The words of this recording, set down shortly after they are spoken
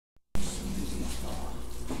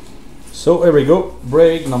So here we go,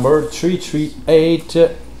 break number 338,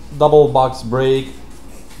 double box break,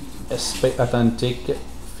 SP Authentic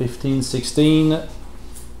 1516,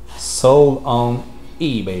 sold on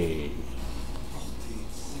eBay.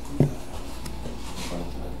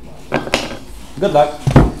 Good luck.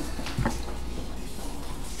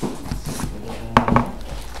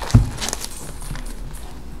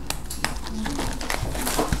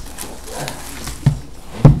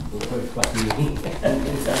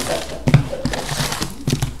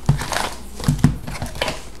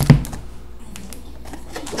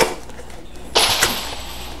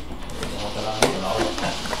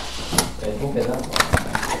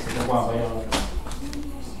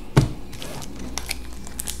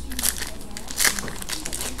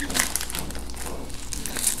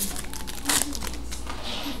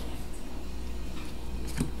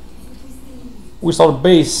 We start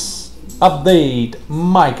base update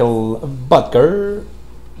Michael Butker,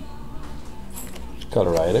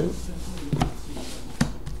 Colorado.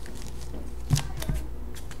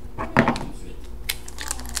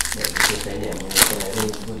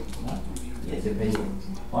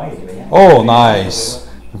 Oh, nice,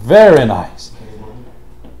 very nice.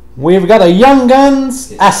 We've got a Young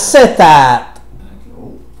Guns Acetat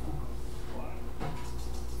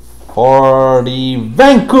for the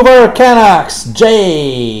Vancouver Canucks,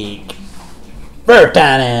 Jake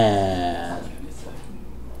Virtanen.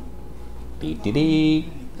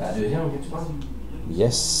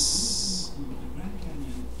 Yes.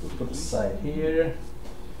 Put it aside here.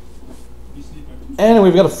 And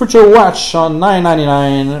we've got a Future Watch on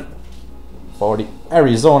 $9.99 for the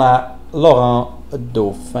Arizona Laurent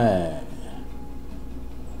Dauphin.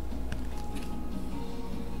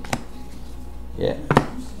 Yeah.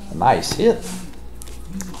 Nice hit.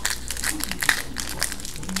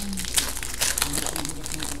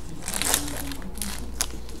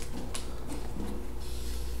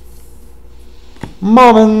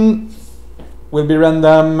 Moment will be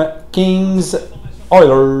random. Kings,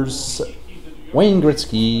 Oilers, Wayne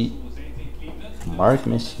Gretzky, Mark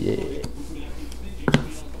Messier.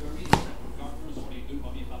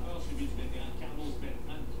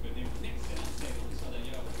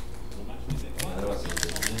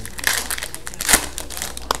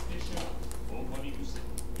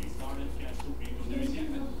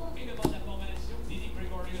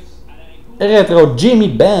 Retro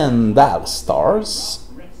Jamie Benn, Dallas Stars.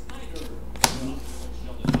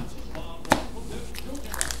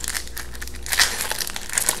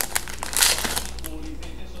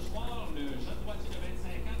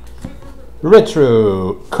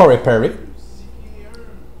 Retro Corey Perry,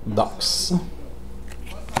 Ducks.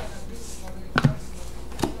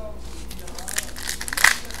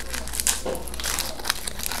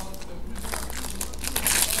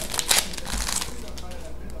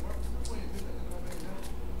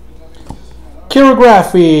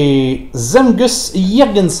 Chirography, Zemgus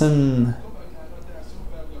Jorgensen,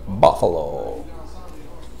 Buffalo.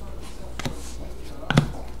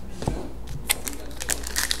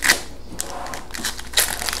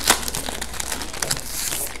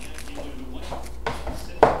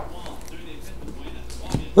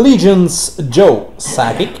 Legions, Joe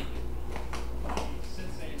Sakic,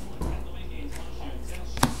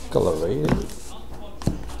 Colorado.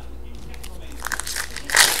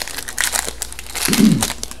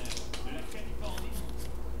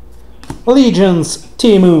 Legions,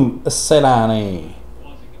 Teemu Selanne,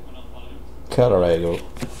 Colorado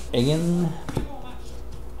again.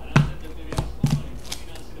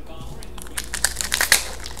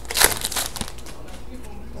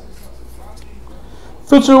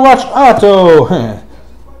 Future Watch Auto,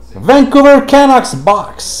 Vancouver Canucks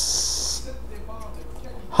box,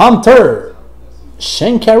 Hunter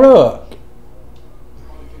Shenkaruk.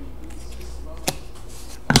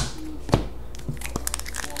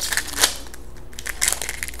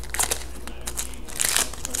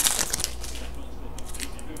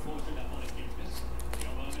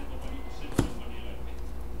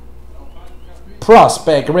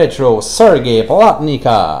 Prospect Retro, Sergei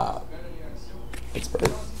Plotnikov,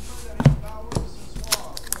 Pittsburgh.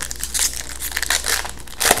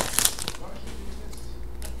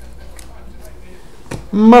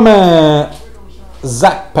 Mama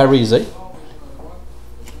Zach Parise,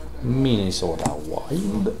 Minnesota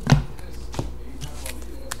Wild.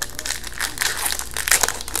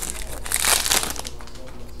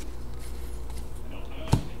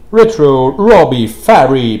 Retro Robbie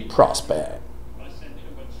Farry, Prospect,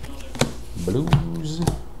 Blues.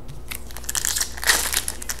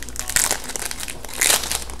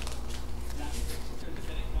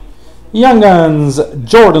 Young Guns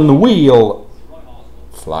Jordan Wheel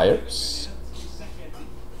Flyers.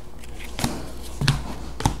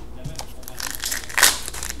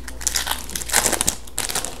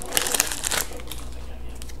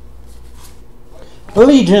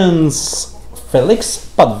 Legions, Félix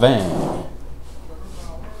Potvin.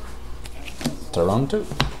 Toronto.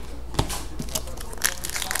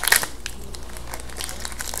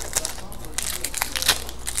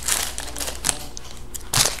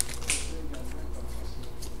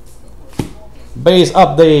 Base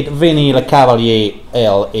update, Vinny Lecavalier,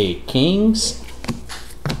 LA Kings.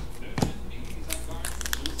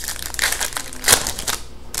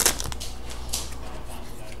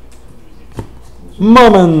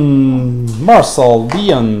 Moment, Marcel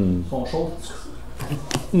Dion,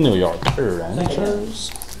 New York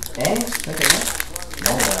Rangers.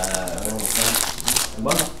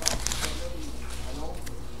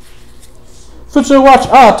 Future Watch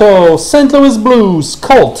Auto, St. Louis Blues,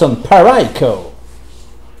 Colton Parayko.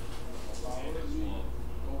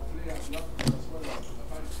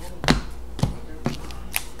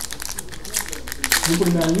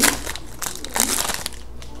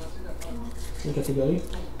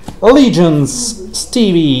 Allegiance,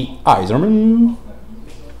 Stevie Eiserman,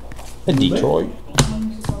 Detroit.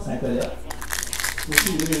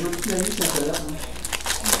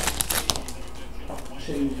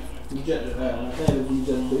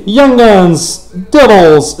 Young Guns,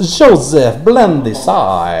 Devils, Joseph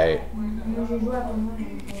Blandisai.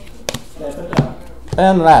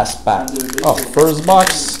 And last pack of first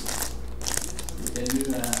box.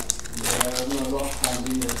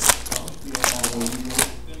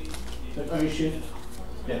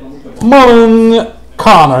 Mullen,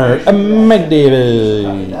 Connor,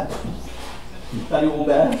 McDavid.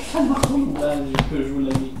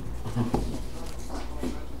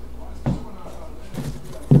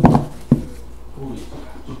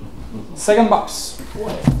 Second box.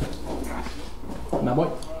 Ma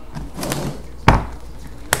boîte.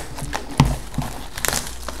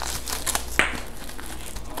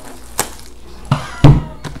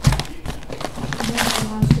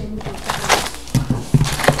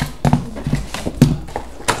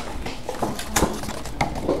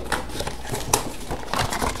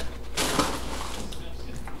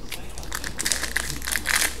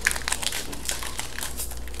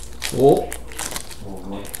 Oh.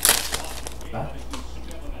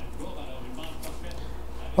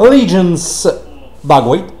 Allegiance,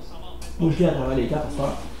 Bagway. Bouger à travers les cartes à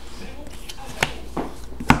faire.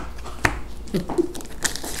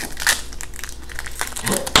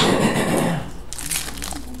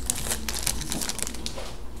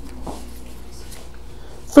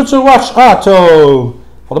 Future Watch Auto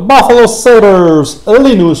for the Buffalo Sabres,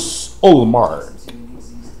 Linus Ullmark.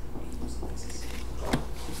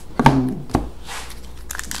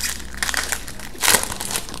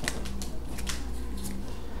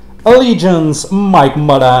 Allegiance, Mike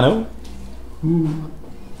Modano.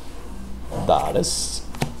 Dallas.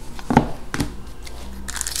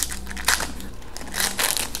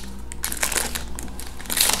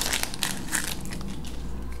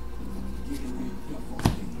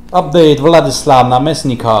 Update, Vladislav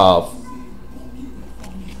Namestnikov.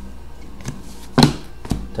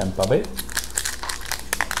 Tampa Bay.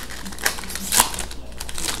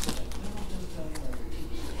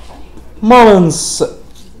 Mullins,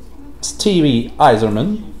 Stevie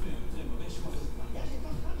Eiserman.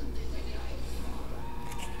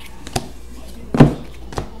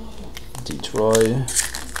 Detroit.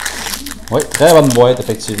 Oui, très bonne boîte,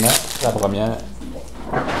 effectivement. La première.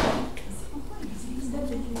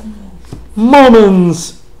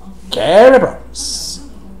 Moments, Gary Burns.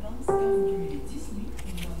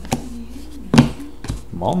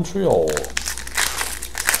 Montreal.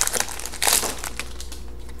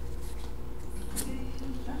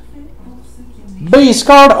 Base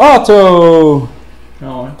card auto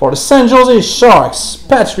for the San Jose Sharks,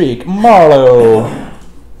 Patrick Marleau.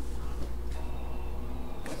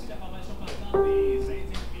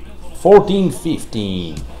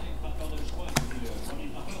 $14.15.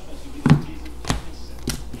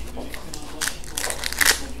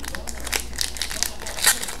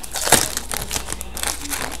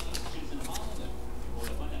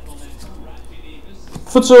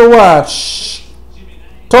 Future Watch,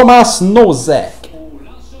 Thomas Nosek,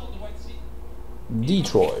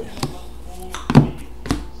 Detroit.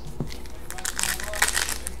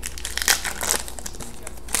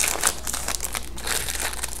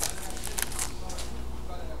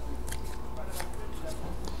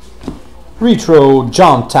 Retro,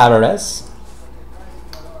 John Tavares.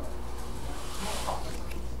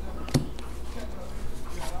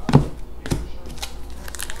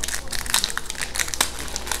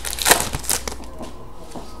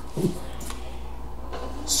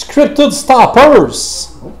 Scripted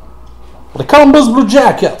Stoppers. For the Columbus Blue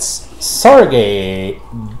Jackets, Sergei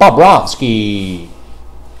Bobrovsky.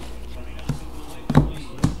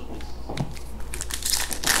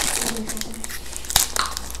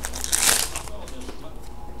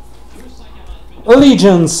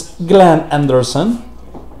 Allegiance, Glenn Anderson.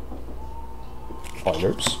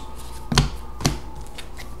 Oilers.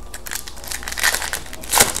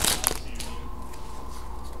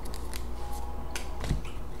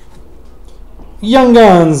 Young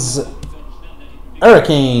Guns,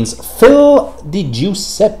 Hurricanes, Phil Di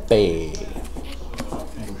Giuseppe.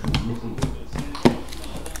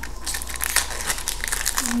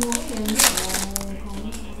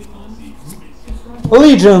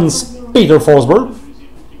 Allegiance, Peter Forsberg.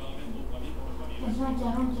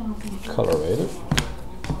 Colorated.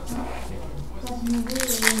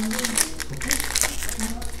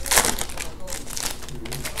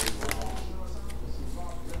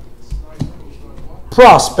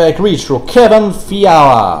 Prospect Retro, Kevin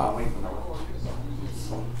Fiala.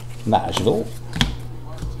 Nashville.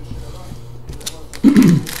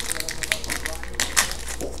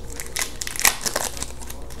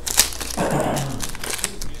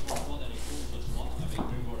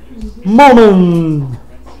 Moment.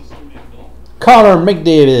 Connor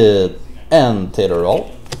McDavid and Taylor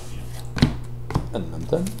Hall.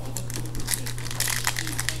 Edmonton.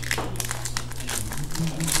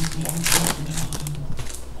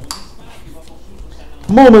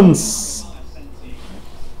 Moments.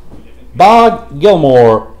 Bob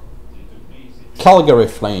Gilmore, Calgary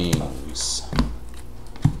Flames.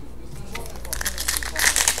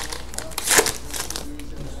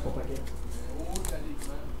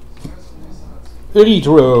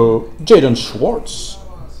 Retro, Jaden Schwartz.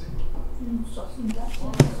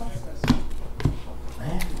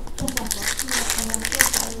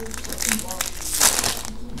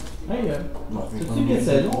 Hey, c'est-tu quelle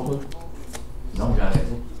saison, toi? Non, j'ai arrêté.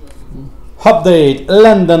 Update,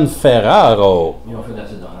 Landon Ferraro. Ils ont fait de la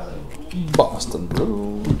saison dernière. Boston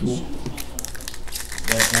Bruins.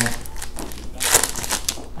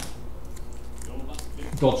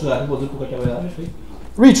 Continue à pour dire pourquoi Cabrera, je sais.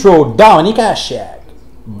 Retro, Dominic Hasek.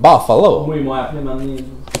 Buffalo. Moi, ils m'ont appelé, m'ont dit,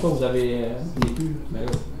 pourquoi vous avez vécu? Mais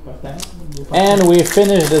là, pas de temps. And we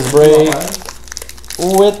finish this break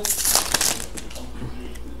with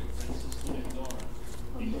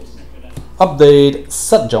update,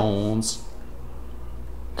 Seth Jones,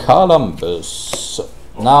 Columbus.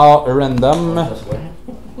 Now a random. Ça, c'est vrai.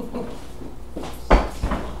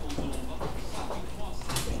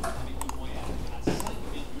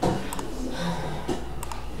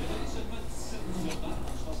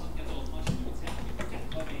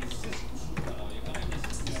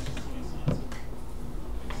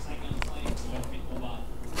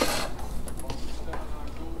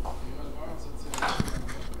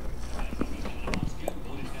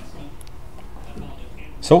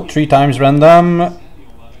 So 3 times random.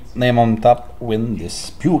 Name on top, win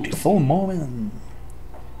this beautiful moment.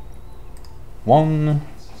 1,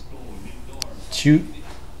 2,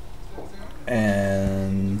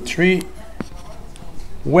 and 3.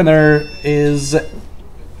 Winner is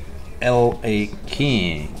LA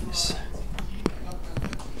Kings.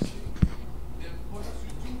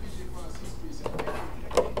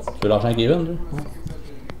 Tu veux l'argent Kevin, là?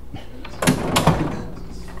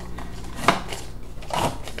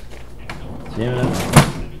 Tiens, là.